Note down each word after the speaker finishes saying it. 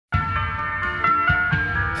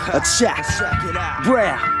A check.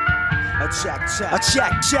 Braille. A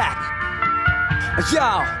check.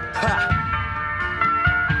 Yo.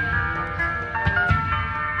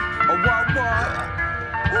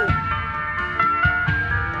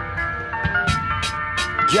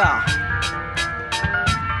 Yo.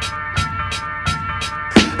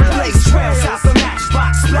 Blaze trails out the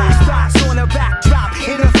matchbox, splash box on a backdrop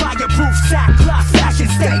in a fireproof sack, cloth fashion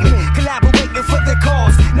statement, collaborating for the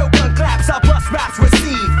cause. No gun claps, our bust raps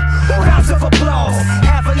receive rounds of applause.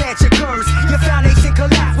 Avalanche occurs, your foundation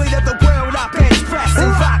collapse. Weight of the world up and express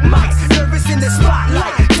and rock mics, nervous in the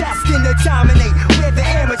spotlight, destined to dominate where the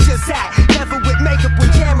amateurs at. Never with makeup when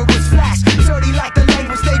cameras flash, dirty like the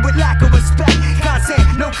language they would lack of respect.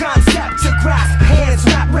 Content, no concept to grasp. Hands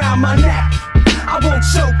wrapped round my neck. I won't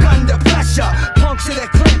choke under pressure. Puncture the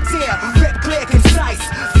clip here, rip clear, concise.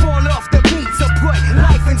 Fall off the beat to put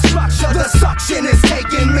life in structure. The suction is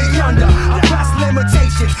taking me under. Across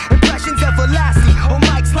limitations, impressions everlasting. On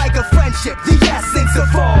mics like a friendship, the essence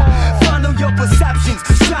of all. Funnel your perceptions,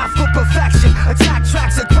 strive for perfection. Attack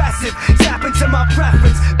tracks aggressive, tap into my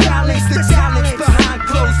preference. Balance the talents behind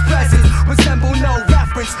closed presence. Resemble no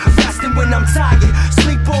reference, resting when I'm tired.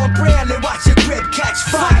 Sleep on Braille and watch your grip catch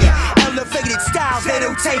fire. Elevated style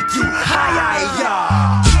that'll take you higher,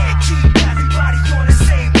 y'all. Can't keep everybody on the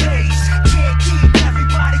same page. Can't keep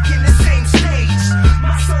everybody in the same stage.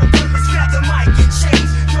 My sole purpose, grab the mic and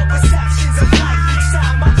change your perceptions of life each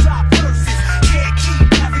time I drop verses. Can't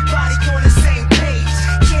keep everybody on the same page.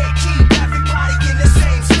 Can't keep everybody in the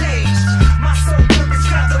same stage. My sole purpose,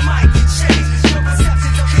 grab the mic and change your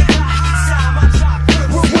perceptions of life each time I drop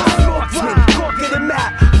verses. Rewind, marksman, cork in the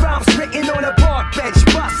map. Rhymes written on a park bench,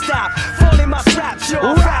 bus stop. Falling my straps,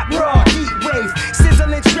 yo, rap raw, heat wave,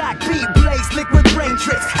 sizzling track, beat blaze, liquid brain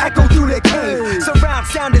tricks, echo through the cave, surround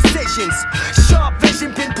sound decisions, sharp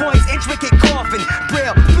vision pinpoints, intricate coughing,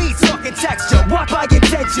 Braille, beats talking texture, walk by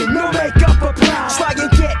intention, no makeup applied, try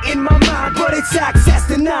and get in my mind, but it's access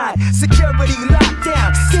denied, security locked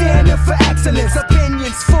down, standing for excellence,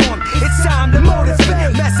 opinions formed, it's time to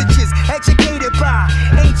motivate, messages educated by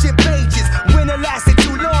ancient pages, winter lasted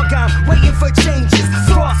too long, I'm waiting for changes,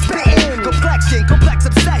 frostbitten, complexion, complex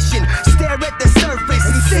obsession, stare at the surface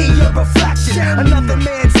and see your reflection, another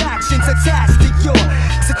man's actions attached to your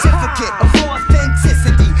certificate of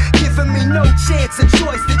authenticity, giving me no chance of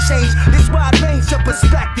choice to change this wide range of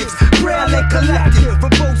perspectives, Braille and collective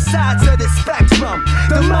from both sides of the spectrum.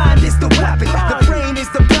 The mind is the weapon, the brain is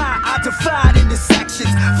the pie, I divide into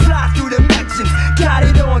sections, fly through dimensions, got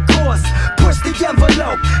it on course, push the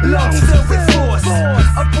envelope, lungs filled with force,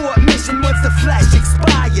 abort mission once the flesh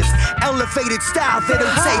expires, elevated style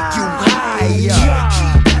that'll take you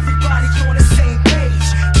higher.